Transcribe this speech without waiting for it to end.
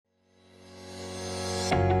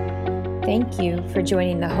Thank you for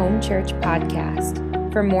joining the Home Church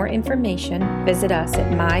podcast. For more information, visit us at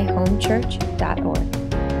myhomechurch.org.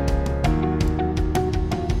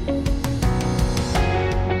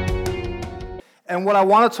 And what I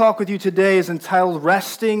want to talk with you today is entitled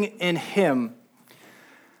Resting in Him.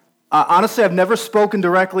 Honestly, I've never spoken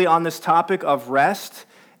directly on this topic of rest,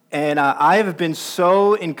 and I have been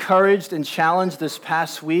so encouraged and challenged this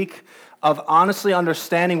past week of honestly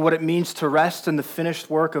understanding what it means to rest in the finished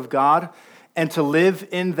work of God and to live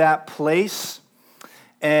in that place.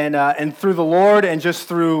 And through the Lord and just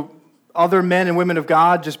through other men and women of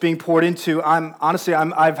God just being poured into, I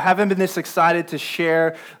haven't been this excited to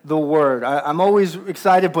share the word. I'm always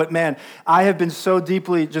excited, but man, I have been so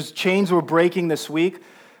deeply, just chains were breaking this week.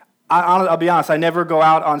 I'll be honest, I never go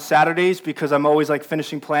out on Saturdays because I'm always like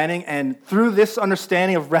finishing planning. And through this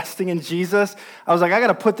understanding of resting in Jesus, I was like, I got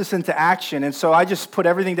to put this into action. And so I just put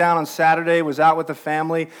everything down on Saturday, was out with the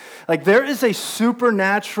family. Like there is a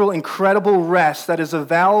supernatural, incredible rest that is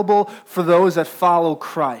available for those that follow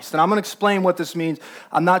Christ. And I'm going to explain what this means.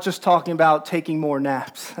 I'm not just talking about taking more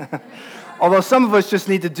naps. Although some of us just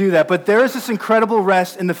need to do that. But there is this incredible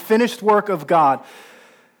rest in the finished work of God.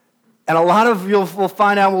 And a lot of, we'll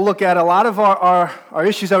find out, we'll look at a lot of our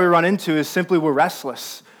issues that we run into is simply we're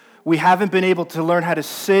restless. We haven't been able to learn how to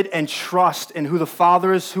sit and trust in who the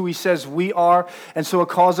Father is, who He says we are, and so it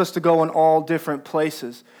calls us to go in all different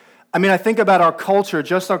places. I mean, I think about our culture,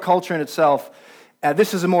 just our culture in itself.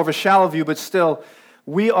 This is a more of a shallow view, but still,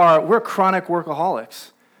 we're chronic workaholics.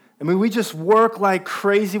 I mean, we just work like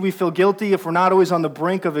crazy. We feel guilty if we're not always on the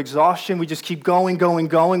brink of exhaustion. We just keep going.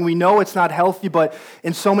 We know it's not healthy, but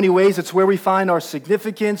in so many ways, it's where we find our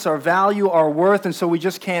significance, our value, our worth, and so we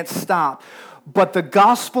just can't stop. But the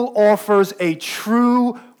gospel offers a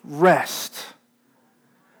true rest.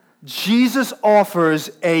 Jesus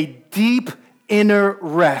offers a deep inner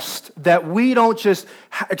rest that we don't just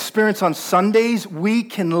experience on Sundays, we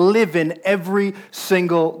can live in every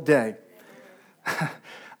single day.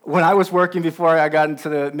 When I was working before I got into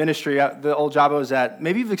the ministry, the old job I was at,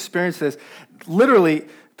 maybe you've experienced this. Literally,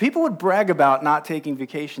 people would brag about not taking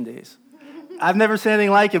vacation days. I've never seen anything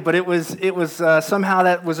like it, but it was somehow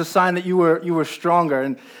that was a sign that you were stronger.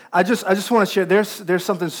 And I just want to share. There's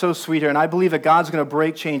something so sweet here, and I believe that God's going to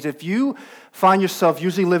break chains. If you find yourself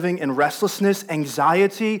usually living in restlessness,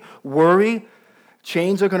 anxiety, worry,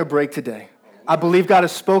 chains are going to break today. I believe God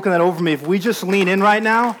has spoken that over me. If we just lean in right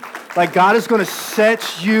now, like God is going to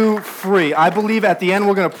set you free. I believe at the end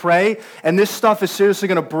we're going to pray, and this stuff is seriously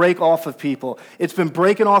going to break off of people. It's been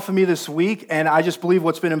breaking off of me this week, and I just believe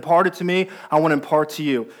what's been imparted to me, I want to impart to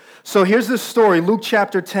you. So here's this story, Luke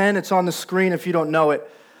chapter 10. It's on the screen if you don't know it.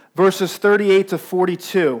 Verses 38 to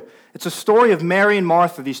 42. It's a story of Mary and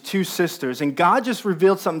Martha, these two sisters, and God just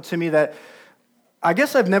revealed something to me that I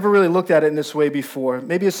guess I've never really looked at it in this way before.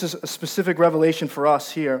 Maybe it's a specific revelation for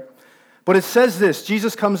us here. But it says this,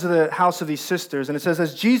 Jesus comes to the house of these sisters, and it says,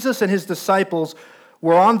 as Jesus and his disciples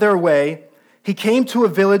were on their way, he came to a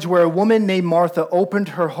village where a woman named Martha opened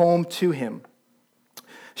her home to him.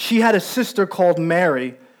 She had a sister called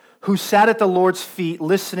Mary, who sat at the Lord's feet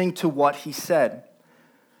listening to what he said.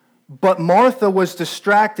 But Martha was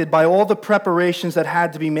distracted by all the preparations that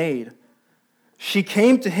had to be made. She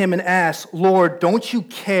came to him and asked, Lord, don't you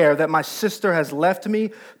care that my sister has left me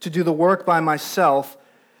to do the work by myself?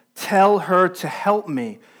 Tell her to help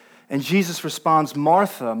me. And Jesus responds,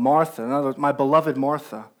 Martha, Martha, in other words, my beloved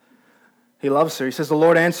Martha. He loves her. He says, the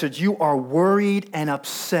Lord answered, you are worried and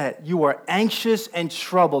upset. You are anxious and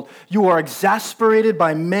troubled. You are exasperated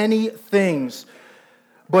by many things.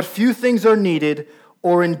 But few things are needed,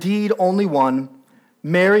 or indeed only one.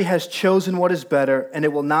 Mary has chosen what is better, and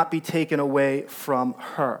it will not be taken away from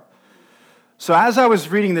her. So as I was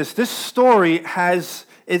reading this story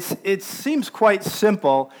it seems quite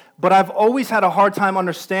simple, but I've always had a hard time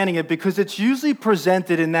understanding it because it's usually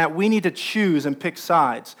presented in that we need to choose and pick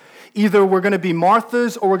sides. Either we're going to be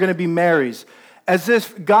Martha's or we're going to be Mary's. As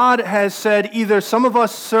if God has said either some of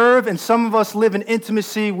us serve and some of us live in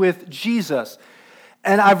intimacy with Jesus.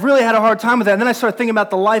 And I've really had a hard time with that. And then I started thinking about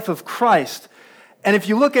the life of Christ. And if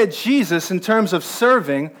you look at Jesus in terms of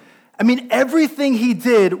serving, I mean, everything he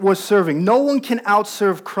did was serving. No one can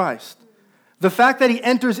outserve Christ. The fact that he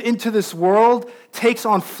enters into this world, takes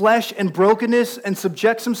on flesh and brokenness, and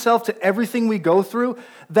subjects himself to everything we go through,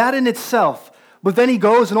 that in itself. But then he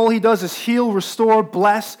goes and all he does is heal, restore,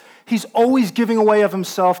 bless. He's always giving away of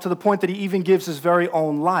himself to the point that he even gives his very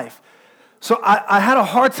own life. So I had a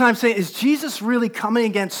hard time saying, is Jesus really coming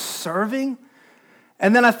against serving?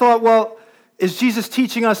 And then I thought, well, is Jesus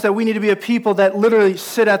teaching us that we need to be a people that literally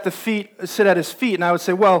sit at his feet? And I would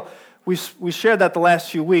say, well, We shared that the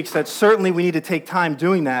last few weeks, that certainly we need to take time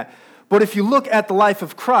doing that. But if you look at the life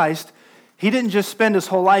of Christ, he didn't just spend his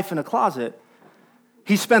whole life in a closet.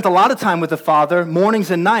 He spent a lot of time with the Father, mornings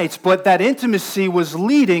and nights, but that intimacy was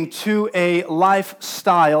leading to a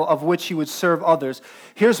lifestyle of which he would serve others.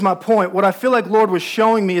 Here's my point. What I feel like Lord was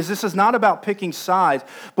showing me is this is not about picking sides,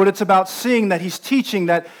 but it's about seeing that he's teaching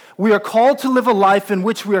that we are called to live a life in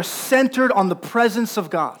which we are centered on the presence of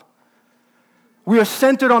God. We are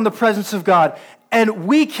centered on the presence of God. And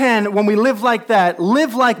we can, when we live like that,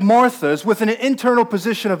 live like Martha's with an internal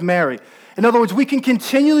position of Mary. In other words, we can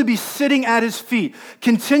continually be sitting at his feet,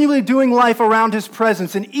 continually doing life around his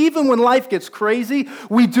presence. And even when life gets crazy,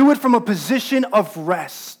 we do it from a position of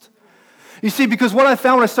rest. You see, because what I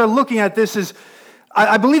found when I started looking at this is,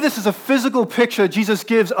 I believe this is a physical picture that Jesus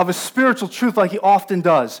gives of a spiritual truth like he often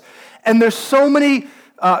does. And there's so many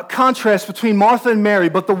contrasts between Martha and Mary,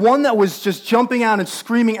 but the one that was just jumping out and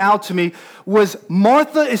screaming out to me was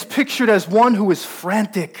Martha is pictured as one who is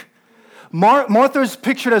frantic. Martha is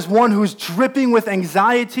pictured as one who is dripping with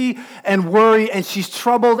anxiety and worry, and she's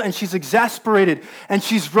troubled and she's exasperated and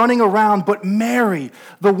she's running around. But Mary,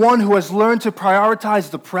 the one who has learned to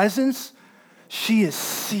prioritize the presence, she is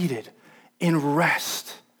seated in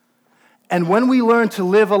rest. And when we learn to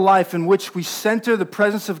live a life in which we center the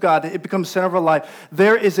presence of God, it becomes the center of our life,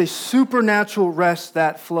 there is a supernatural rest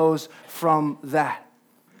that flows from that.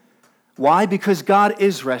 Why? Because God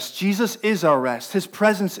is rest. Jesus is our rest. His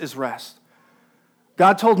presence is rest.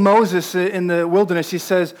 God told Moses in the wilderness, he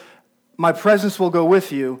says, my presence will go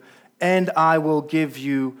with you, and I will give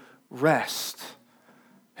you rest.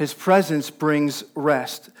 His presence brings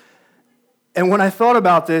rest. And when I thought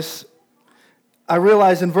about this, I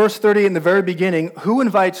realized in verse 30 in the very beginning, who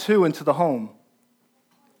invites who into the home?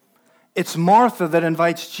 It's Martha that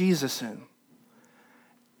invites Jesus in.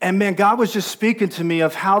 And man, God was just speaking to me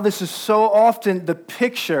of how this is so often the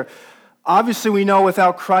picture. Obviously, we know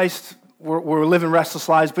without Christ, we're living restless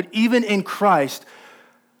lives, but even in Christ,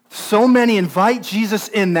 so many invite Jesus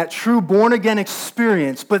in, that true born-again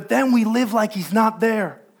experience, but then we live like he's not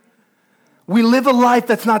there. We live a life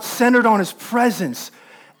that's not centered on his presence,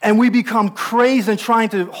 and we become crazed and trying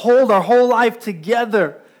to hold our whole life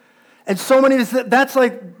together. And so many, that's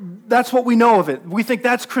what we know of it. We think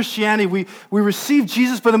that's Christianity. We receive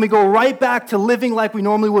Jesus, but then we go right back to living like we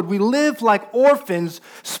normally would. We live like orphans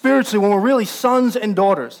spiritually when we're really sons and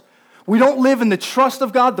daughters. We don't live in the trust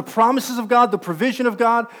of God, the promises of God, the provision of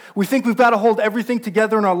God. We think we've got to hold everything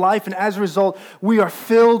together in our life, and as a result, we are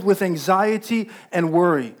filled with anxiety and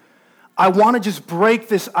worry. I want to just break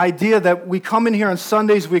this idea that we come in here on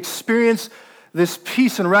Sundays, we experience this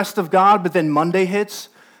peace and rest of God, but then Monday hits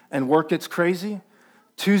and work gets crazy.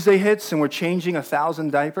 Tuesday hits and we're changing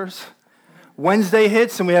 1,000 diapers. Wednesday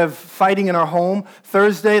hits and we have fighting in our home.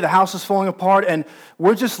 Thursday, the house is falling apart and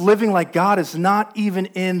we're just living like God is not even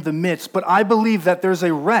in the midst. But I believe that there's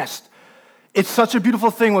a rest. It's such a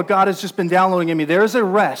beautiful thing what God has just been downloading in me. There is a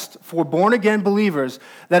rest for born-again believers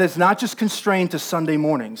that is not just constrained to Sunday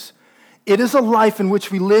mornings. It is a life in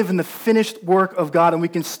which we live in the finished work of God and we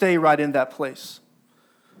can stay right in that place.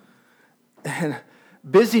 And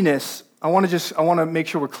busyness, I want to make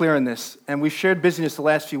sure we're clear on this. And we've shared busyness the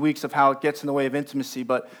last few weeks of how it gets in the way of intimacy,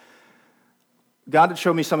 but God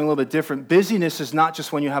showed me something a little bit different. Busyness is not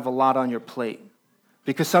just when you have a lot on your plate.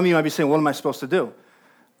 Because some of you might be saying, what am I supposed to do?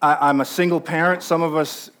 I'm a single parent. Some of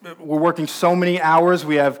us, we're working so many hours.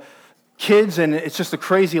 We have kids, and it's just a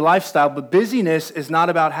crazy lifestyle. But busyness is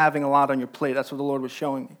not about having a lot on your plate. That's what the Lord was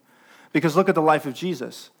showing me. Because look at the life of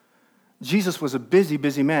Jesus. Jesus was a busy,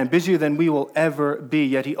 busy man, busier than we will ever be,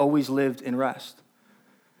 yet he always lived in rest.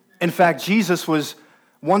 In fact, Jesus was,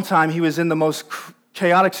 one time he was in the most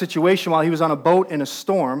chaotic situation while he was on a boat in a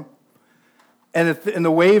storm, and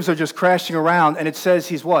the waves are just crashing around, and it says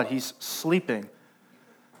he's what? He's sleeping.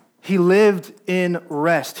 He lived in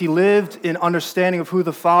rest. He lived in understanding of who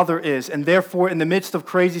the Father is, and therefore, in the midst of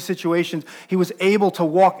crazy situations, he was able to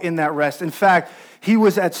walk in that rest. In fact, he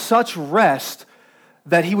was at such rest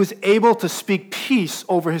that he was able to speak peace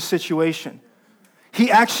over his situation. He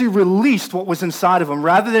actually released what was inside of him.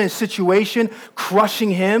 Rather than a situation crushing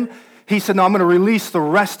him, he said, no, I'm going to release the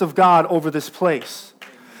rest of God over this place.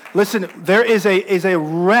 Listen, there is a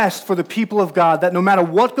rest for the people of God that no matter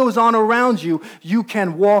what goes on around you, you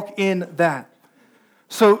can walk in that.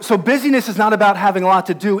 So busyness is not about having a lot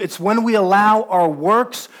to do. It's when we allow our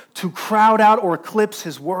works to crowd out or eclipse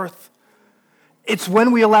his worth. It's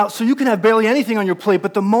when we allow, so you can have barely anything on your plate,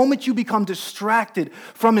 but the moment you become distracted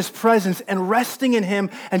from his presence and resting in him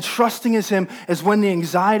and trusting in him is when the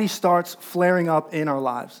anxiety starts flaring up in our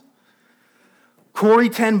lives. Corrie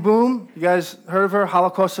ten Boom, you guys heard of her?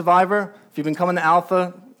 Holocaust survivor. If you've been coming to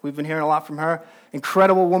Alpha, we've been hearing a lot from her.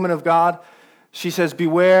 Incredible woman of God. She says,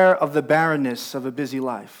 beware of the barrenness of a busy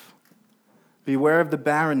life. Beware of the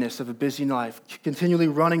barrenness of a busy life. Continually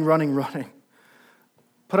running.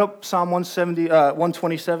 Put up Psalm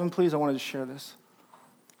 127, please. I wanted to share this.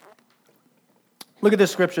 Look at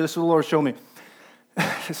this scripture. This is what the Lord showed me.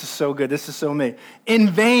 This is so good. This is so me. In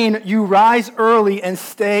vain you rise early and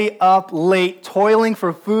stay up late, toiling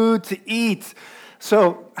for food to eat.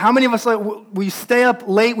 So how many of us, we stay up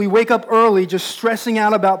late, we wake up early, just stressing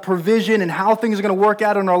out about provision and how things are going to work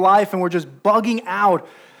out in our life, and we're just bugging out.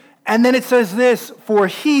 And then it says this, for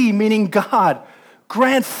he, meaning God,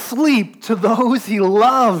 grants sleep to those he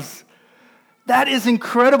loves. That is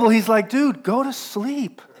incredible. He's like, dude, go to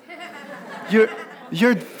sleep.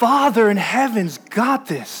 Your Father in heaven's got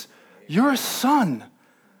this. You're a son.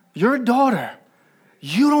 You're a daughter.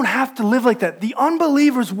 You don't have to live like that. The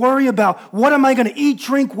unbelievers worry about, what am I going to eat,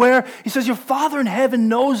 drink, wear? He says, your Father in heaven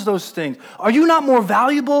knows those things. Are you not more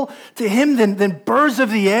valuable to him than birds of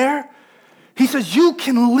the air? He says, you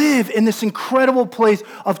can live in this incredible place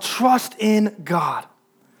of trust in God.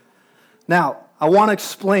 Now, I want to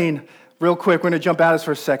explain real quick. We're going to jump out of this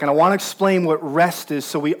for a second. I want to explain what rest is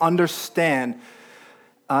so we understand,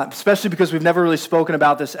 especially because we've never really spoken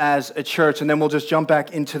about this as a church, and then we'll just jump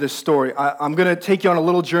back into this story. I'm going to take you on a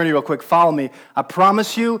little journey real quick. Follow me. I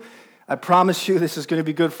promise you this is going to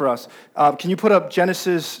be good for us. Can you put up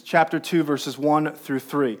Genesis chapter 2, verses 1 through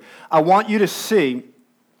 3? I want you to see,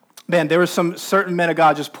 man, there were some certain men of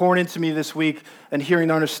God just pouring into me this week and hearing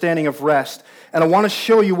the understanding of rest. And I want to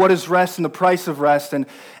show you what is rest and the price of rest and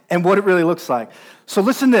what it really looks like. So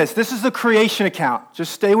listen to this. This is the creation account.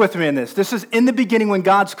 Just stay with me in this. This is in the beginning when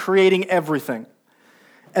God's creating everything.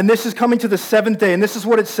 And this is coming to the seventh day. And this is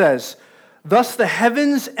what it says. Thus the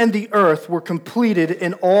heavens and the earth were completed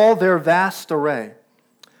in all their vast array.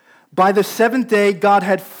 By the seventh day, God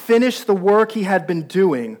had finished the work he had been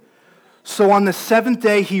doing. So on the seventh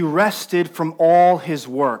day, he rested from all his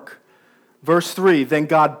work. Verse 3, then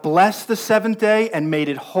God blessed the seventh day and made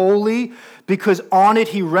it holy, because on it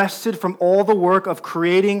he rested from all the work of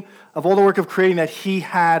creating that he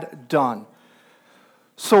had done.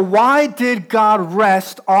 So why did God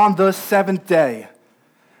rest on the seventh day?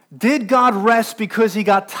 Did God rest because he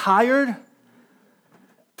got tired?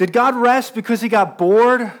 Did God rest because he got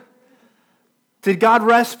bored? Did God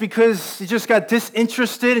rest because he just got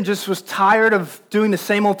disinterested and just was tired of doing the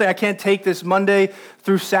same old thing? I can't take this Monday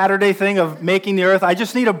through Saturday thing of making the earth. I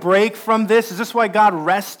just need a break from this. Is this why God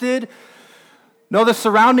rested? No, the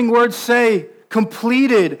surrounding words say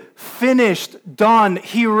completed, finished, done.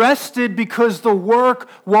 He rested because the work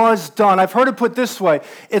was done. I've heard it put this way.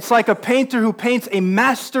 It's like a painter who paints a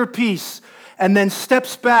masterpiece and then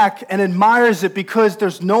steps back and admires it because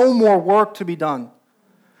there's no more work to be done.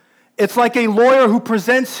 It's like a lawyer who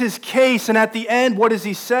presents his case, and at the end, what does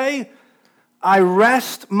he say? I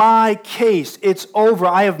rest my case. It's over.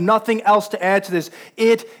 I have nothing else to add to this.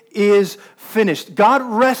 It is finished. God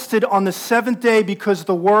rested on the seventh day because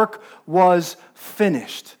the work was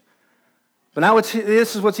finished. But now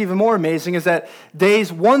this is what's even more amazing, is that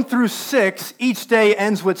days 1 through 6, each day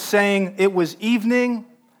ends with saying it was evening,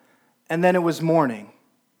 and then it was morning.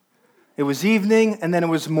 It was evening, and then it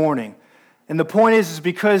was morning. And the point is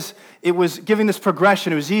because it was giving this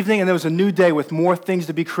progression. It was evening and there was a new day with more things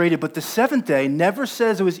to be created. But the seventh day never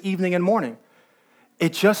says it was evening and morning.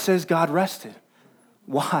 It just says God rested.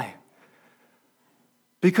 Why?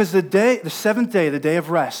 Because the seventh day, the day of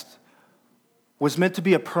rest, was meant to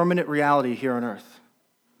be a permanent reality here on earth.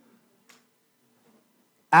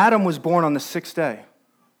 Adam was born on the sixth day,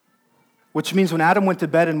 which means when Adam went to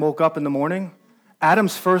bed and woke up in the morning,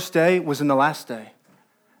 Adam's first day was in the last day.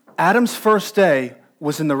 Adam's first day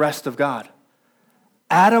was in the rest of God.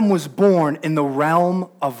 Adam was born in the realm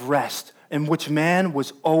of rest, in which man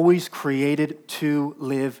was always created to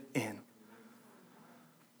live in.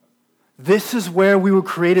 This is where we were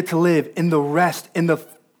created to live, in the rest, in the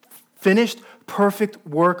finished, perfect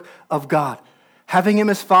work of God. Having him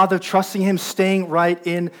as Father, trusting him, staying right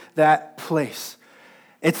in that place.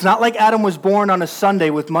 It's not like Adam was born on a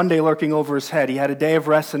Sunday with Monday lurking over his head. He had a day of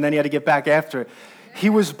rest and then he had to get back after it. He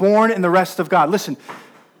was born in the rest of God. Listen,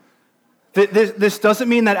 this doesn't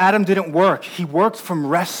mean that Adam didn't work. He worked from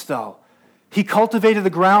rest, though. He cultivated the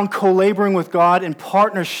ground, co-laboring with God in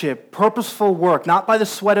partnership, purposeful work, not by the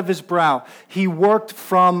sweat of his brow. He worked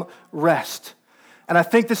from rest. And I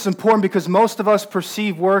think this is important because most of us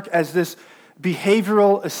perceive work as this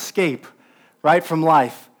behavioral escape, right, from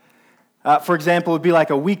life. For example, it would be like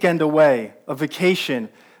a weekend away, a vacation.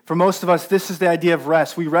 For most of us, this is the idea of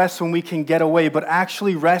rest. We rest when we can get away, but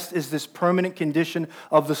actually rest is this permanent condition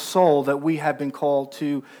of the soul that we have been called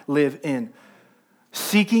to live in.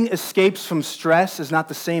 Seeking escapes from stress is not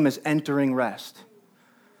the same as entering rest.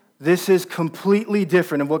 This is completely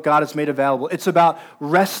different in what God has made available. It's about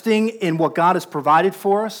resting in what God has provided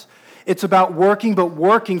for us. It's about working, but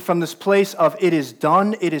working from this place of it is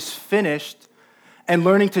done, it is finished, and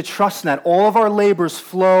learning to trust in that. All of our labors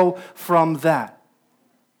flow from that.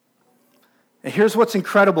 And here's what's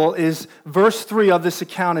incredible is verse 3 of this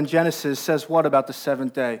account in Genesis says what about the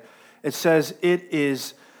seventh day? It says it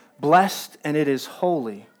is blessed and it is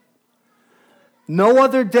holy. No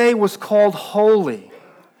other day was called holy.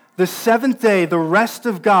 The seventh day, the rest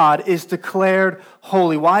of God, is declared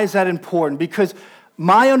holy. Why is that important? Because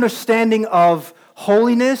my understanding of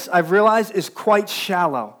holiness, I've realized, is quite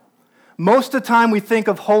shallow. Most of the time we think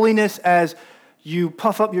of holiness as you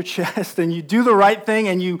puff up your chest and you do the right thing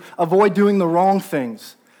and you avoid doing the wrong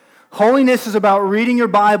things. Holiness is about reading your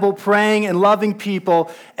Bible, praying, and loving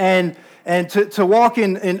people, and to walk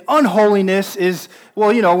in unholiness is,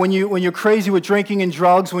 well, you know, when you're crazy with drinking and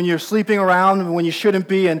drugs, when you're sleeping around when you shouldn't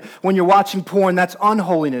be, and when you're watching porn, that's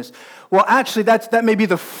unholiness. Well, actually, that may be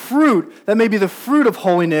the fruit. That may be the fruit of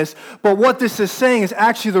holiness, but what this is saying is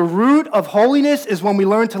actually the root of holiness is when we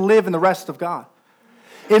learn to live in the rest of God.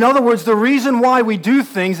 In other words, the reason why we do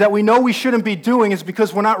things that we know we shouldn't be doing is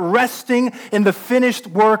because we're not resting in the finished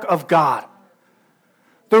work of God.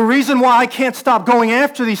 The reason why I can't stop going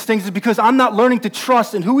after these things is because I'm not learning to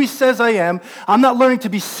trust in who He says I am. I'm not learning to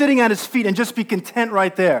be sitting at His feet and just be content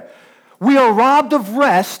right there. We are robbed of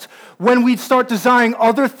rest when we start desiring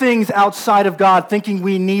other things outside of God, thinking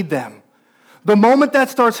we need them. The moment that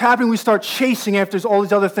starts happening, we start chasing after all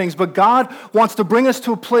these other things. But God wants to bring us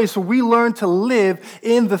to a place where we learn to live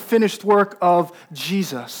in the finished work of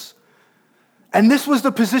Jesus. And this was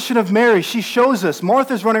the position of Mary. She shows us.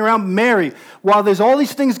 Martha's running around. Mary, while there's all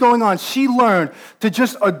these things going on, she learned to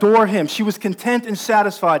just adore Him. She was content and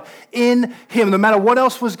satisfied in Him. No matter what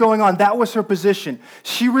else was going on, that was her position.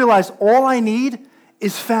 She realized all I need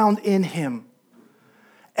is found in Him.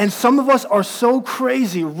 And some of us are so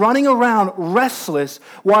crazy, running around restless,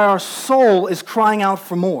 while our soul is crying out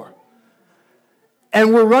for more.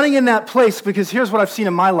 And we're running in that place because here's what I've seen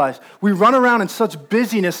in my life. We run around in such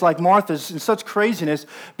busyness like Martha's, in such craziness,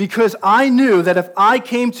 because I knew that if I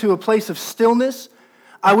came to a place of stillness,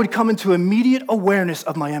 I would come into immediate awareness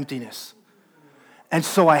of my emptiness. And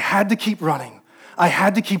so I had to keep running. I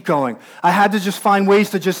had to keep going. I had to just find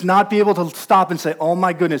ways to just not be able to stop and say, oh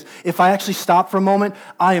my goodness, if I actually stop for a moment,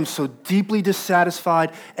 I am so deeply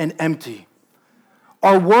dissatisfied and empty.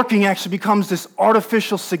 Our working actually becomes this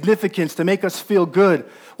artificial significance to make us feel good,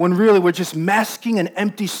 when really we're just masking an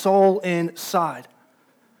empty soul inside.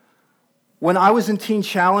 When I was in Teen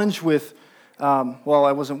Challenge with, I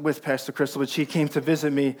wasn't with Pastor Crystal, but she came to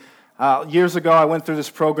visit me. Years ago, I went through this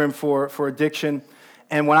program for addiction.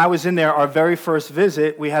 And when I was in there, our very first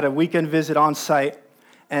visit, we had a weekend visit on site,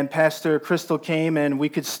 and Pastor Crystal came, and we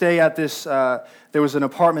could stay at this, there was an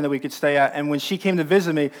apartment that we could stay at, and when she came to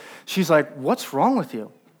visit me, she's like, what's wrong with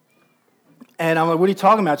you? And I'm like, what are you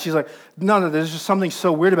talking about? She's like, no, there's just something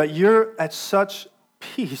so weird about you. You're at such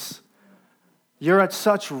peace. You're at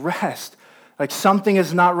such rest. Like something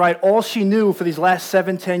is not right. All she knew for these last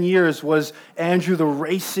 7-10 years was Andrew, the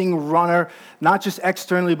racing runner, not just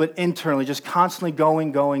externally, but internally, just constantly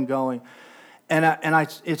going. And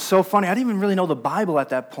it's so funny. I didn't even really know the Bible at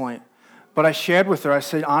that point. But I shared with her, I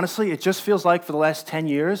said, honestly, it just feels like for the last 10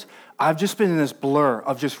 years, I've just been in this blur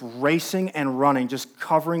of just racing and running, just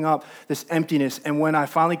covering up this emptiness. And when I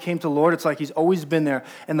finally came to the Lord, it's like He's always been there.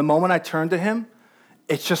 And the moment I turned to Him,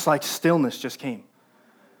 it's just like stillness just came.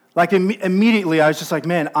 Like immediately, I was just like,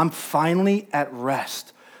 man, I'm finally at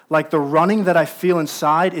rest. Like the running that I feel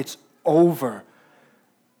inside, it's over.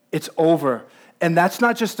 It's over. And that's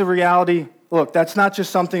not just the reality. Look, that's not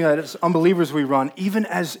just something that as unbelievers we run. Even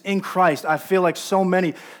as in Christ, I feel like so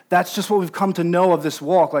many, that's just what we've come to know of this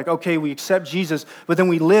walk. Like, okay, we accept Jesus, but then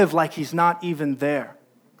we live like He's not even there.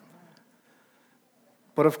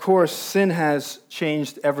 But of course, sin has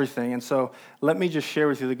changed everything. And so let me just share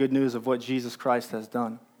with you the good news of what Jesus Christ has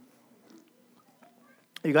done.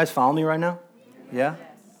 You guys follow me right now? Yeah?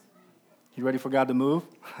 You ready for God to move?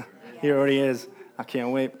 He already is. I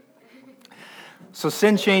can't wait. So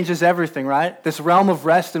sin changes everything, right? This realm of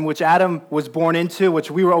rest in which Adam was born into,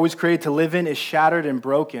 which we were always created to live in, is shattered and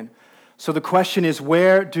broken. So the question is,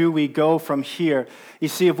 where do we go from here? You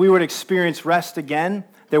see, if we were to experience rest again,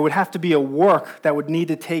 there would have to be a work that would need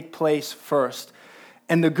to take place first.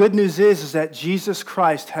 And the good news is that Jesus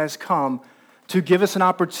Christ has come to give us an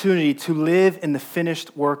opportunity to live in the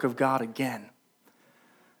finished work of God again.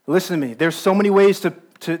 Listen to me. There's so many ways to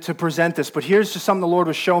present this, but here's just something the Lord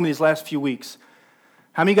was showing me these last few weeks.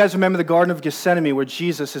 How many of you guys remember the Garden of Gethsemane where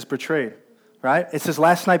Jesus is betrayed, right? It's his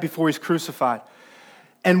last night before he's crucified.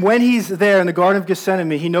 And when he's there in the Garden of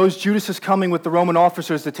Gethsemane, he knows Judas is coming with the Roman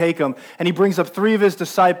officers to take him, and he brings up 3 of his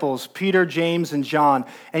disciples, Peter, James, and John.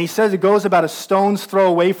 And he says it goes about a stone's throw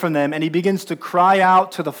away from them, and he begins to cry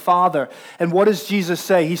out to the Father. And what does Jesus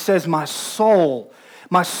say? He says, my soul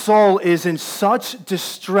is in such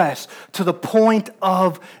distress to the point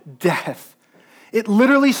of death. It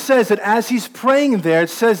literally says that as he's praying there,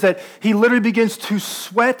 it says that he literally begins to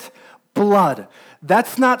sweat blood.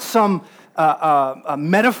 That's not some a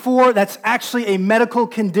metaphor. That's actually a medical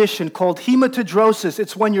condition called hematidrosis.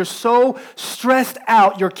 It's when you're so stressed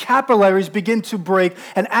out, your capillaries begin to break,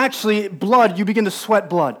 and actually you begin to sweat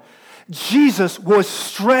blood. Jesus was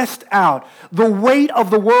stressed out. The weight of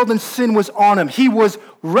the world and sin was on him. He was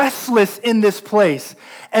restless in this place.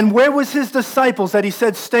 And where was his disciples that he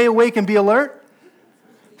said, stay awake and be alert?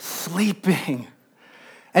 Sleeping.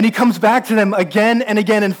 And he comes back to them again and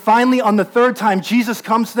again. And finally, on the 3rd time, Jesus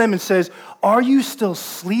comes to them and says, are you still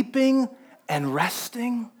sleeping and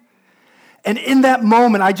resting? And in that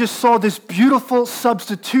moment, I just saw this beautiful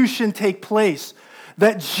substitution take place,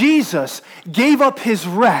 that Jesus gave up his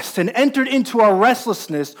rest and entered into our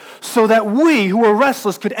restlessness so that we who are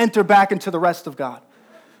restless could enter back into the rest of God.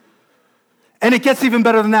 And it gets even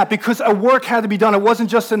better than that, because a work had to be done. It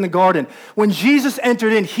wasn't just in the garden. When Jesus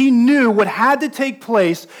entered in, he knew what had to take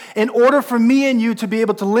place in order for me and you to be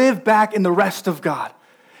able to live back in the rest of God.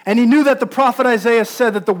 And he knew that the prophet Isaiah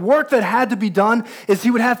said that the work that had to be done is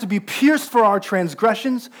he would have to be pierced for our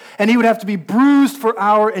transgressions, and he would have to be bruised for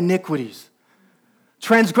our iniquities.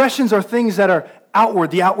 Transgressions are things that are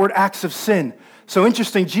outward, the outward acts of sin. So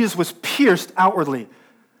interesting, Jesus was pierced outwardly.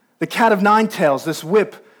 The cat of 9 tails, this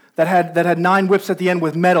whip, that had 9 whips at the end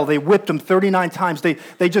with metal. They whipped him 39 times.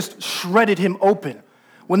 They just shredded him open.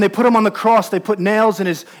 When they put him on the cross, they put nails in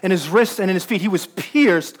his wrists and in his feet. He was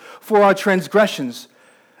pierced for our transgressions.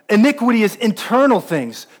 Iniquity is internal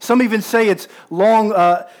things. Some even say it's long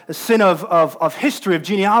sin of history, of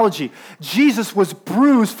genealogy. Jesus was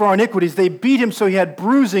bruised for our iniquities. They beat him so he had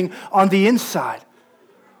bruising on the inside.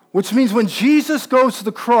 Which means when Jesus goes to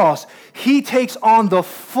the cross, he takes on the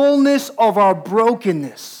fullness of our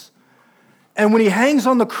brokenness. And when he hangs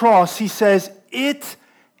on the cross, he says, it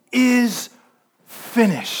is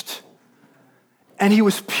finished. And he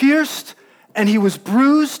was pierced and he was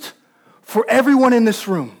bruised for everyone in this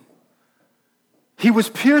room. He was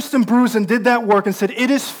pierced and bruised and did that work and said,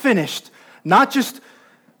 it is finished. Not just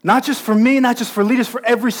for me, not just for leaders, for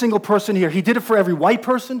every single person here. He did it for every white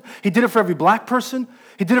person. He did it for every black person.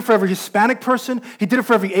 He did it for every Hispanic person. He did it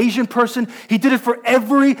for every Asian person. He did it for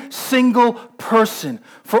every single person.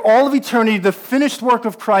 For all of eternity, the finished work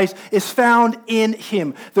of Christ is found in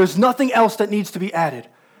him. There's nothing else that needs to be added.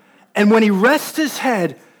 And when he rests his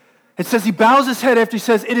head, it says he bows his head after he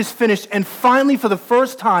says, it is finished. And finally, for the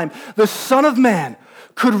first time, the Son of Man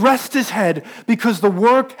could rest his head because the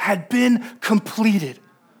work had been completed.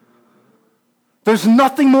 There's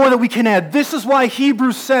nothing more that we can add. This is why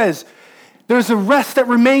Hebrews says there's a rest that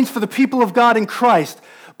remains for the people of God in Christ.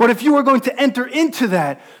 But if you are going to enter into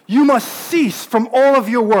that, you must cease from all of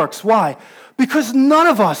your works. Why? Because none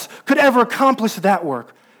of us could ever accomplish that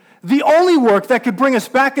work. The only work that could bring us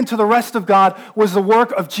back into the rest of God was the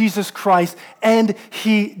work of Jesus Christ, and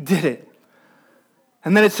he did it.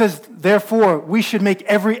 And then it says, therefore, we should make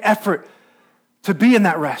every effort to be in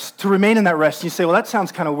that rest, to remain in that rest. And you say, well, that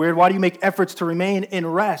sounds kind of weird. Why do you make efforts to remain in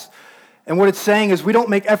rest? And what it's saying is we don't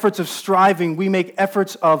make efforts of striving. We make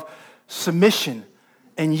efforts of submission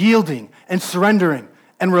and yielding and surrendering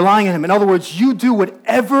and relying on him. In other words, you do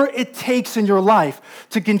whatever it takes in your life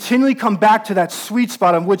to continually come back to that sweet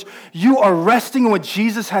spot in which you are resting in what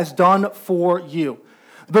Jesus has done for you.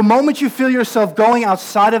 The moment you feel yourself going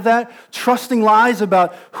outside of that, trusting lies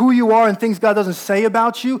about who you are and things God doesn't say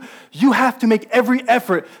about you, you have to make every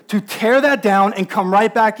effort to tear that down and come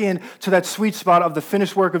right back in to that sweet spot of the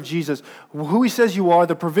finished work of Jesus, who he says you are,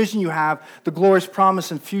 the provision you have, the glorious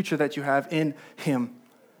promise and future that you have in him.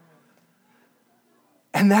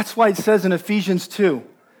 And that's why it says in Ephesians 2,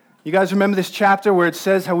 you guys remember this chapter where it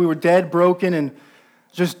says how we were dead, broken, and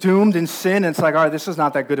just doomed in sin? And it's like, all right, this is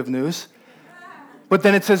not that good of news. But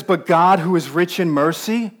then it says, but God who is rich in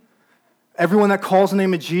mercy, everyone that calls the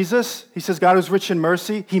name of Jesus, he says, God who is rich in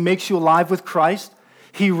mercy, he makes you alive with Christ.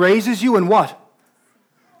 He raises you and what?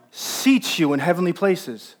 Seats you in heavenly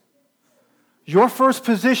places. Your first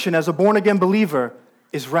position as a born-again believer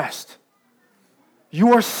is rest.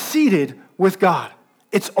 You are seated with God.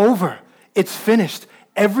 It's over. It's finished.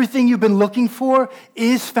 Everything you've been looking for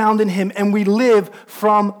is found in him, and we live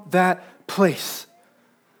from that place.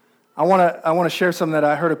 I want to share something that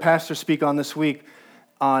I heard a pastor speak on this week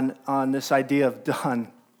on this idea of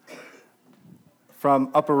done. From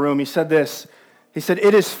Upper Room, he said this. He said,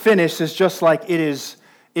 "It is finished" is just like it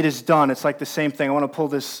is done. It's like the same thing. I want to pull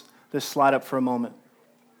this slide up for a moment.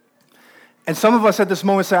 And some of us at this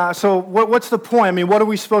moment say, so what's the point? I mean, what are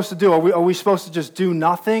we supposed to do? Are we supposed to just do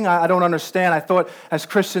nothing? I don't understand. I thought as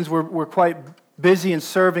Christians we're quite busy in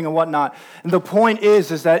serving and whatnot. And the point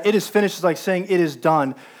is that it is finished is like saying it is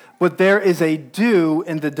done. But there is a do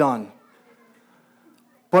in the done.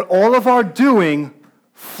 But all of our doing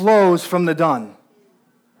flows from the done.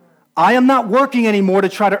 I am not working anymore to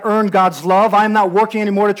try to earn God's love. I am not working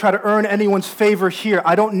anymore to try to earn anyone's favor here.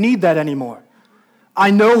 I don't need that anymore. I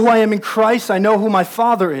know who I am in Christ. I know who my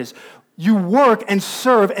Father is. You work and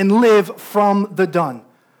serve and live from the done.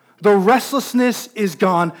 The restlessness is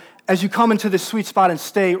gone as you come into this sweet spot and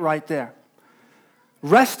stay right there.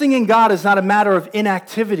 Resting in God is not a matter of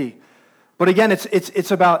inactivity. But again, it's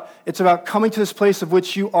about coming to this place of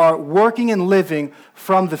which you are working and living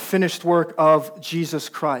from the finished work of Jesus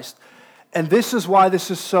Christ. And this is why this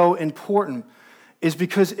is so important, is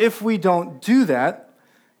because if we don't do that,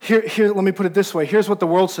 here, let me put it this way. Here's what the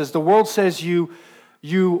world says. The world says you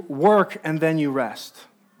work and then you rest.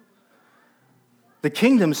 The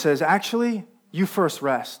kingdom says, actually, you first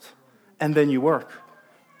rest and then you work.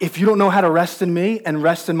 If you don't know how to rest in me and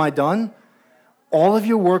rest in my done, all of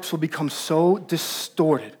your works will become so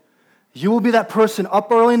distorted. You will be that person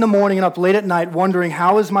up early in the morning and up late at night wondering,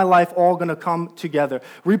 how is my life all going to come together?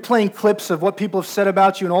 Replaying clips of what people have said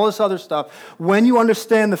about you and all this other stuff. When you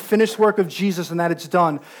understand the finished work of Jesus and that it's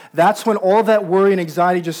done, that's when all that worry and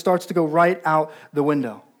anxiety just starts to go right out the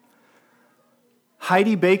window.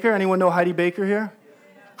 Heidi Baker, anyone know Heidi Baker here?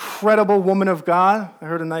 Incredible woman of God. I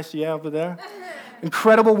heard a nice yeah over there.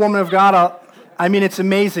 Incredible woman of God. I mean, it's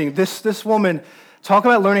amazing. This woman, talk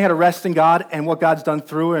about learning how to rest in God and what God's done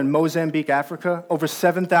through her in Mozambique, Africa. Over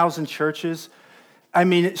 7,000 churches. I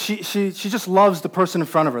mean, she just loves the person in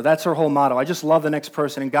front of her. That's her whole motto. I just love the next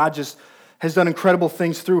person. And God just has done incredible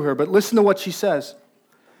things through her. But listen to what she says.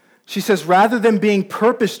 She says, rather than being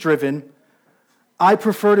purpose-driven, I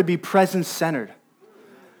prefer to be presence-centered.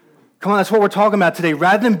 Come on, that's what we're talking about today.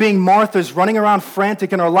 Rather than being Martha's running around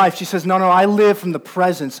frantic in our life, she says, no, I live from the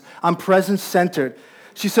presence. I'm presence-centered.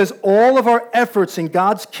 She says, all of our efforts in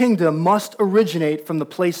God's kingdom must originate from the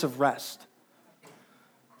place of rest,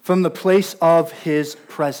 from the place of his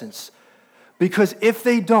presence. Because if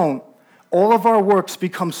they don't, all of our works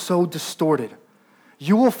become so distorted.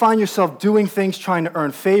 You will find yourself doing things, trying to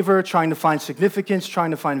earn favor, trying to find significance, trying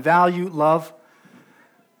to find value, love.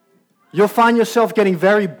 You'll find yourself getting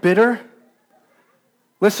very bitter.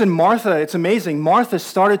 Listen, Martha, it's amazing. Martha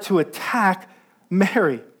started to attack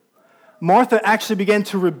Mary. Martha actually began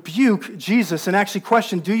to rebuke Jesus and actually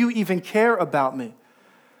question, do you even care about me?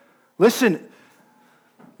 Listen,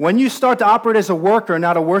 when you start to operate as a worker,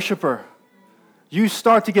 not a worshiper, you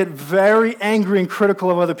start to get very angry and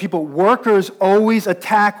critical of other people. Workers always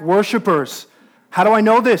attack worshipers. How do I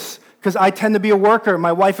know this? Because I tend to be a worker.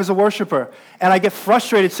 My wife is a worshiper. And I get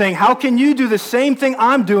frustrated saying, how can you do the same thing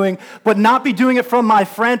I'm doing, but not be doing it from my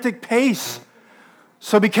frantic pace?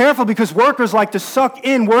 So be careful, because workers like to suck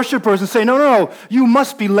in worshipers and say, no, you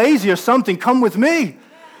must be lazy or something. Come with me.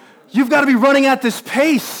 You've got to be running at this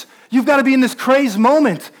pace. You've got to be in this crazed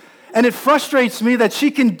moment. And it frustrates me that she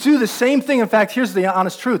can do the same thing. In fact, here's the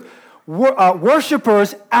honest truth.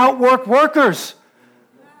 Worshipers outwork workers.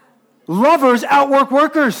 Lovers outwork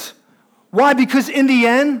workers. Why? Because in the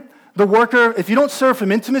end, the worker, if you don't serve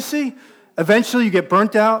from intimacy, eventually you get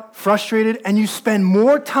burnt out, frustrated, and you spend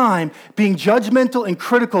more time being judgmental and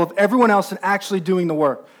critical of everyone else than actually doing the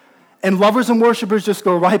work. And lovers and worshipers just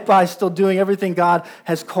go right by still doing everything God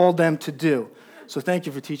has called them to do. So thank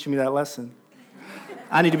you for teaching me that lesson.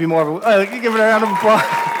 I need to be more of a, give it a round of applause.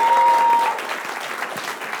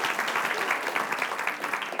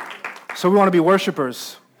 So we want to be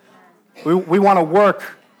worshipers. We want to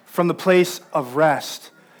work from the place of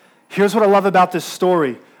rest. Here's what I love about this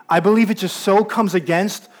story. I believe it just so comes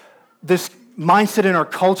against this mindset in our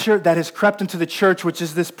culture that has crept into the church, which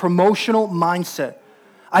is this promotional mindset.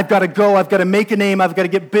 I've got to go, I've got to make a name, I've got to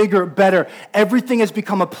get bigger, better. Everything has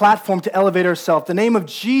become a platform to elevate ourselves. The name of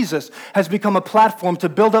Jesus has become a platform to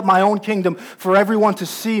build up my own kingdom for everyone to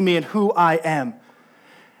see me and who I am.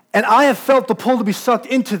 And I have felt the pull to be sucked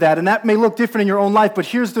into that, and that may look different in your own life, but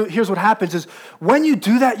here's what happens is when you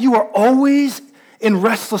do that, you are always in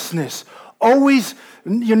restlessness, Always,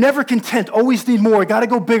 you're never content, always need more, got to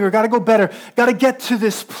go bigger, got to go better, got to get to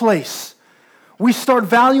this place. We start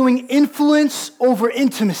valuing influence over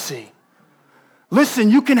intimacy. Listen,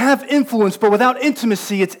 you can have influence, but without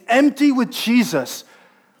intimacy, it's empty with Jesus.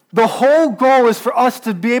 The whole goal is for us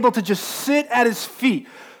to be able to just sit at his feet,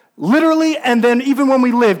 literally, and then even when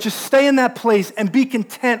we live, just stay in that place and be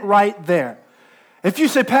content right there. If you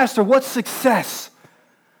say, Pastor, what's success?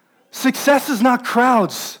 Success is not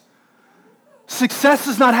crowds. Success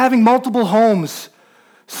is not having multiple homes.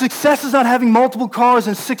 Success is not having multiple cars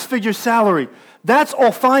and six-figure salary. That's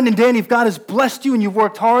all fine and dandy. If God has blessed you and you've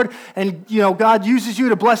worked hard and God uses you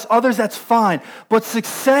to bless others, that's fine. But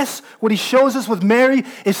success, what he shows us with Mary,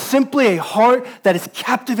 is simply a heart that is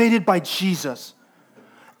captivated by Jesus.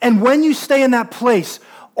 And when you stay in that place,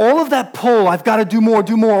 all of that pull, I've got to do more,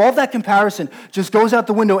 all of that comparison just goes out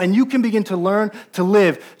the window, and you can begin to learn to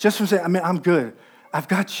live just from saying, I'm good. I've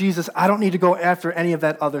got Jesus. I don't need to go after any of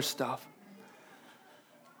that other stuff.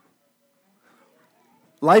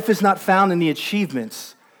 Life is not found in the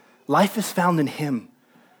achievements. Life is found in him.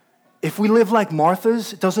 If we live like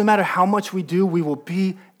Martha's, it doesn't matter how much we do, we will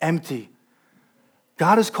be empty.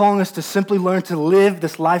 God is calling us to simply learn to live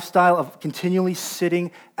this lifestyle of continually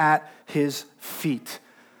sitting at his feet.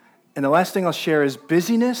 And the last thing I'll share is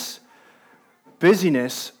busyness.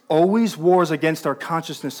 Busyness always wars against our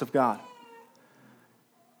consciousness of God.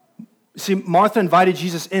 See, Martha invited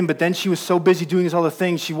Jesus in, but then she was so busy doing these other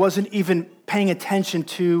things, she wasn't even paying attention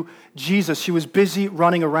to Jesus. She was busy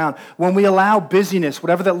running around. When we allow busyness,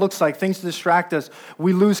 whatever that looks like, things to distract us,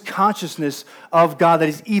 we lose consciousness of God, that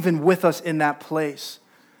he's even with us in that place.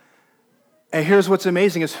 And here's what's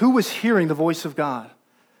amazing is who was hearing the voice of God?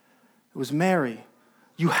 It was Mary.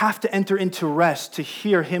 You have to enter into rest to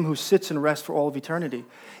hear him who sits in rest for all of eternity.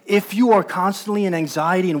 If you are constantly in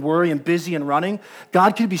anxiety and worry and busy and running,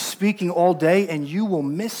 God could be speaking all day and you will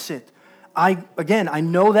miss it. I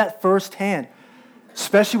know that firsthand,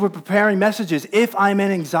 especially with preparing messages. If I'm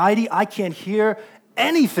in anxiety, I can't hear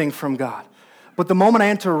anything from God. But the moment I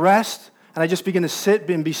enter rest and I just begin to sit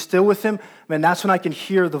and be still with him, man, that's when I can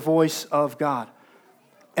hear the voice of God.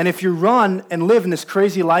 And if you run and live in this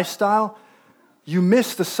crazy lifestyle, you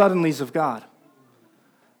miss the suddenlies of God.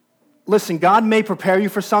 Listen, God may prepare you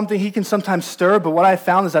for something. He can sometimes stir, but what I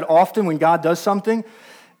found is that often when God does something,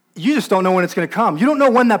 you just don't know when it's going to come. You don't know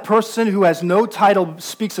when that person who has no title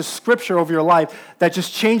speaks a scripture over your life that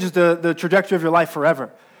just changes the trajectory of your life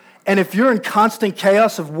forever. And if you're in constant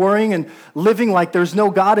chaos of worrying and living like there's no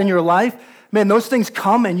God in your life, man, those things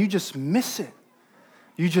come and you just miss it.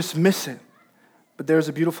 You just miss it. But there's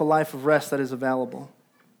a beautiful life of rest that is available.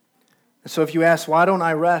 And so if you ask, why don't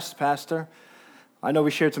I rest, Pastor? I know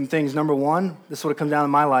we shared some things. Number one, this is what comes down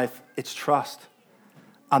in my life. It's trust.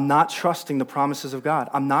 I'm not trusting the promises of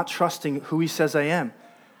God. I'm not trusting who he says I am.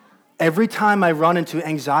 Every time I run into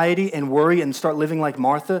anxiety and worry and start living like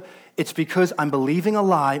Martha, it's because I'm believing a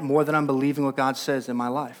lie more than I'm believing what God says in my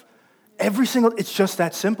life. It's just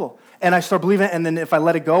that simple. And I start believing it, and then if I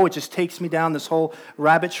let it go, it just takes me down this whole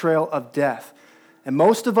rabbit trail of death. And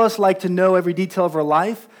most of us like to know every detail of our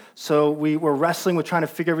life, so we're wrestling with trying to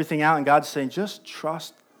figure everything out, and God's saying, just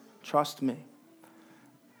trust me.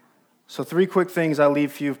 So 3 quick things I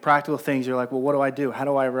leave for you, practical things. You're like, well, what do I do? How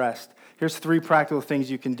do I rest? Here's 3 practical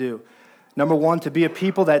things you can do. Number 1, to be a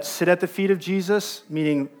people that sit at the feet of Jesus,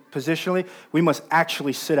 meaning positionally, we must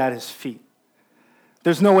actually sit at his feet.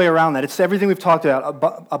 There's no way around that. It's everything we've talked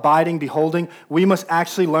about, abiding, beholding. We must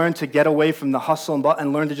actually learn to get away from the hustle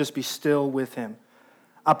and learn to just be still with him.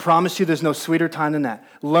 I promise you there's no sweeter time than that.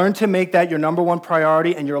 Learn to make that your number 1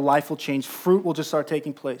 priority and your life will change. Fruit will just start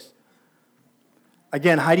taking place.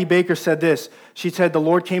 Again, Heidi Baker said this. She said the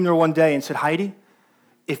Lord came to her one day and said, Heidi,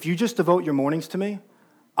 if you just devote your mornings to me,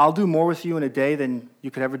 I'll do more with you in a day than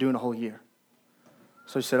you could ever do in a whole year.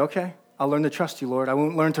 So she said, okay, I'll learn to trust you, Lord. I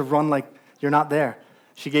won't learn to run like you're not there.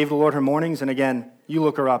 She gave the Lord her mornings, and again, you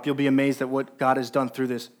look her up. You'll be amazed at what God has done through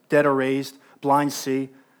this. Dead are raised, blind see.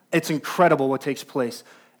 It's incredible what takes place.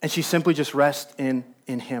 And she simply just rests in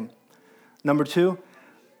him. Number 2,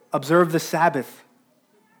 observe the Sabbath.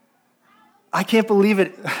 I can't believe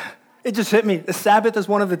it. It just hit me. The Sabbath is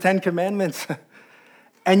one of the 10 commandments.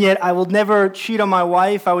 And yet I will never cheat on my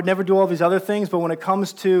wife. I would never do all these other things. But when it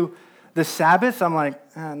comes to the Sabbath, I'm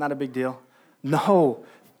like, not a big deal. No,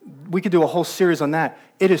 we could do a whole series on that.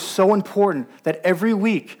 It is so important that every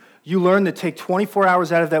week you learn to take 24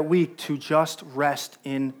 hours out of that week to just rest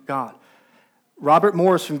in God. Robert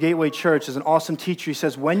Morris from Gateway Church is an awesome teacher. He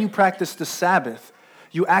says, when you practice the Sabbath,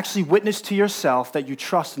 you actually witness to yourself that you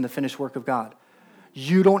trust in the finished work of God.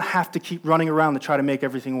 You don't have to keep running around to try to make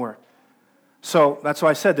everything work. So that's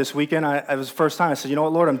why I said this weekend, it was the first time I said, you know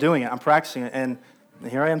what, Lord, I'm doing it. I'm practicing it. And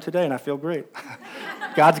here I am today, and I feel great.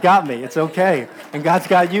 God's got me. It's okay. And God's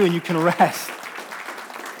got you, and you can rest.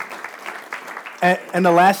 And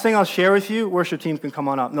the last thing I'll share with you, worship team can come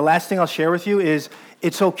on up. And the last thing I'll share with you is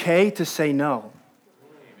it's okay to say no.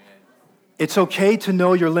 It's okay to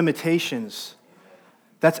know your limitations.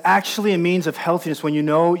 That's actually a means of healthiness when you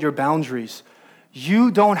know your boundaries.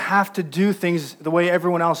 You don't have to do things the way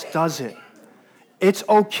everyone else does it. It's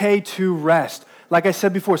okay to rest. Like I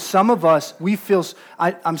said before, some of us,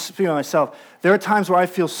 I'm speaking of myself, there are times where I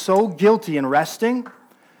feel so guilty in resting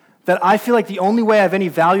that I feel like the only way I have any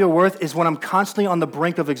value or worth is when I'm constantly on the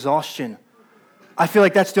brink of exhaustion. I feel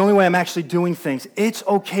like that's the only way I'm actually doing things. It's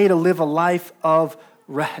okay to live a life of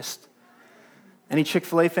rest. Any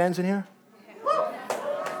Chick-fil-A fans in here?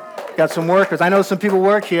 Got some workers. I know some people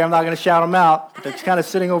work here. I'm not going to shout them out. They're kind of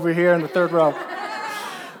sitting over here in the third row.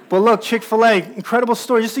 But look, Chick-fil-A, incredible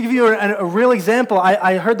story. Just to give you a real example,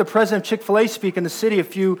 I heard the president of Chick-fil-A speak in the city a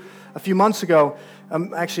few months ago.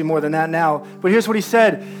 Actually, more than that now. But here's what he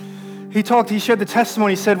said. He shared the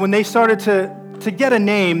testimony. He said when they started to get a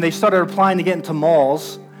name, they started applying to get into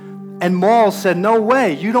malls. And malls said, no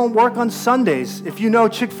way, you don't work on Sundays. If you know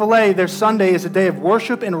Chick-fil-A, their Sunday is a day of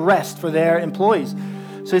worship and rest for their employees.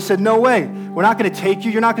 So they said, no way, we're not going to take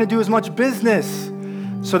you. You're not going to do as much business.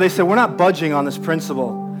 So they said, we're not budging on this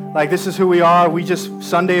principle. Like, this is who we are.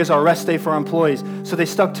 Sunday is our rest day for our employees. So they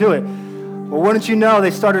stuck to it. Well, wouldn't you know,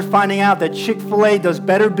 they started finding out that Chick-fil-A does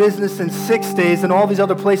better business in 6 days than all these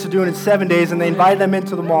other places are doing in 7 days, and they invited them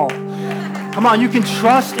into the mall. Come on, you can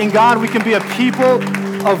trust in God. We can be a people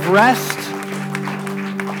of rest.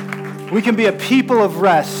 We can be a people of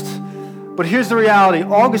rest. But here's the reality.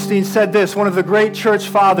 Augustine said this, one of the great church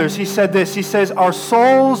fathers. He said this. He says, our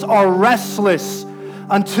souls are restless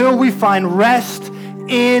until we find rest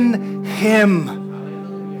in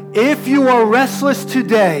Him. If you are restless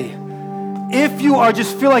today, if you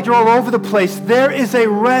just feel like you're all over the place, there is a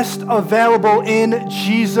rest available in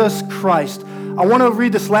Jesus Christ. I want to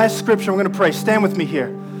read this last scripture. We're going to pray. Stand with me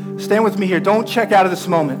here. Stand with me here. Don't check out of this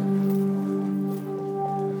moment.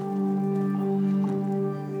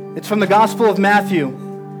 It's from the Gospel of Matthew,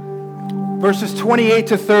 verses 28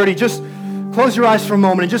 to 30. Just close your eyes for a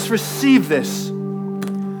moment and just receive this.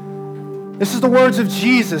 This is the words of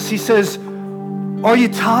Jesus. He says, are you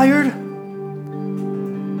tired?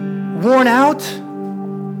 Worn out?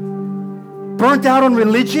 Burnt out on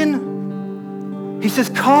religion? He says,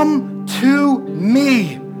 come to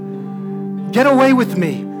me. Get away with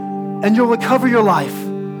me, and you'll recover your life.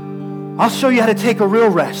 I'll show you how to take a real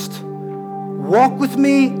rest. Walk with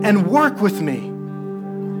me and work with me.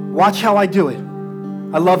 Watch how I do it.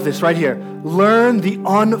 I love this right here. Learn the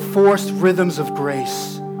unforced rhythms of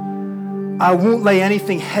grace. I won't lay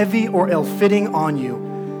anything heavy or ill-fitting on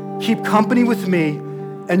you. Keep company with me,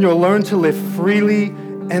 and you'll learn to live freely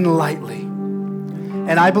and lightly.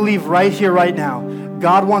 And I believe right here, right now,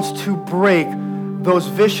 God wants to break those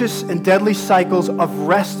vicious and deadly cycles of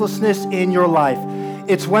restlessness in your life.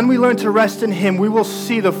 It's when we learn to rest in Him, we will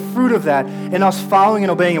see the fruit of that in us following and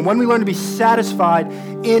obeying Him. When we learn to be satisfied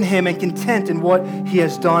in Him and content in what He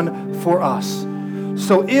has done for us.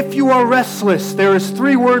 So if you are restless, there is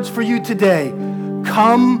 3 words for you today.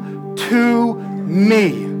 Come to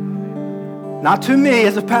me. Not to me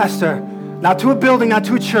as a pastor, not to a building, not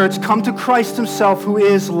to a church. Come to Christ Himself, who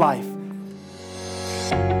is life.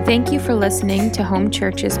 Thank you for listening to Home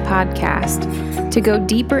Church's podcast. To go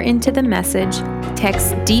deeper into the message,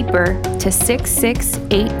 text DEEPER to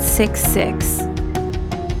 66866.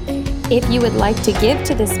 If you would like to give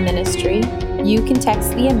to this ministry, you can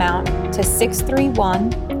text the amount to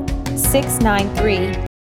 631-693